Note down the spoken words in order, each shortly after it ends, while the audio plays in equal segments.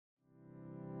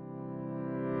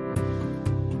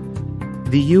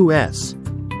The U.S.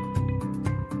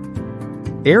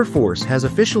 Air Force has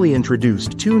officially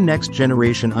introduced two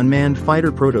next-generation unmanned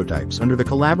fighter prototypes under the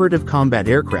Collaborative Combat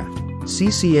Aircraft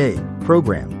 (CCA)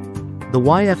 program, the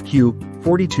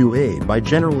YFQ-42A by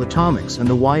General Atomics and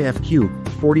the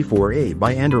YFQ-44A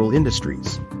by Anduril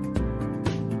Industries.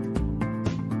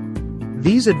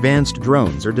 These advanced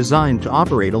drones are designed to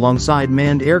operate alongside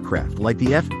manned aircraft like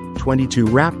the F-22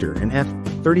 Raptor and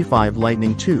F-35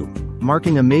 Lightning II,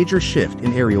 marking a major shift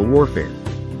in aerial warfare.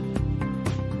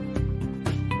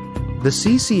 The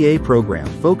CCA program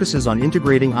focuses on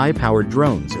integrating eye-powered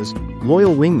drones as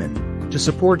loyal wingmen to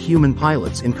support human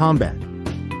pilots in combat.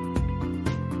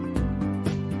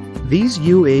 These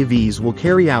UAVs will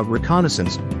carry out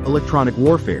reconnaissance, electronic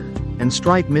warfare, and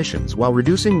strike missions while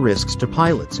reducing risks to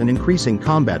pilots and increasing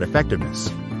combat effectiveness.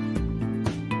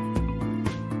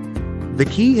 The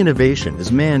key innovation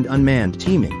is Manned-Unmanned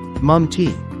Teaming,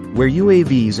 MUM-T, where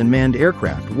UAVs and manned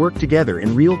aircraft work together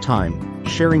in real time,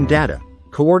 sharing data,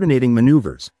 coordinating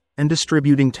maneuvers, and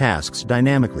distributing tasks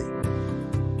dynamically.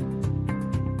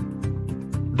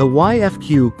 The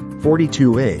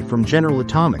YFQ-42A from General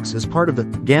Atomics is part of the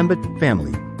Gambit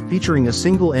family, featuring a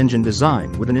single-engine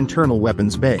design with an internal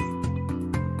weapons bay.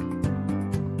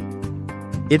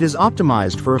 It is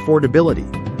optimized for affordability,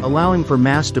 allowing for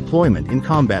mass deployment in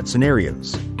combat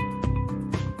scenarios.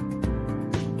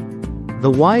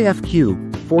 The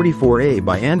YFQ-44A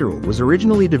by Anduril was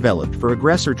originally developed for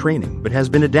aggressor training but has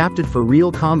been adapted for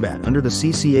real combat under the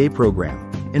CCA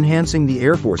program, enhancing the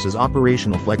Air Force's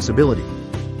operational flexibility.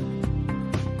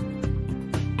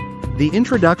 The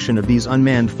introduction of these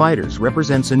unmanned fighters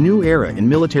represents a new era in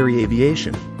military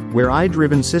aviation, where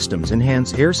eye-driven systems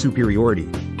enhance air superiority,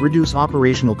 reduce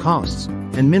operational costs,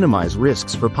 and minimize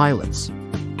risks for pilots.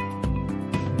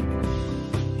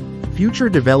 Future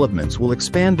developments will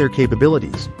expand their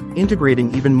capabilities,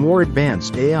 integrating even more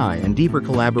advanced AI and deeper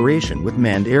collaboration with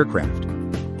manned aircraft.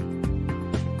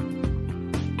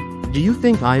 Do you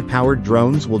think eye-powered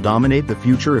drones will dominate the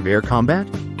future of air combat?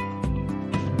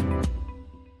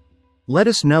 Let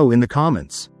us know in the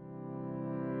comments.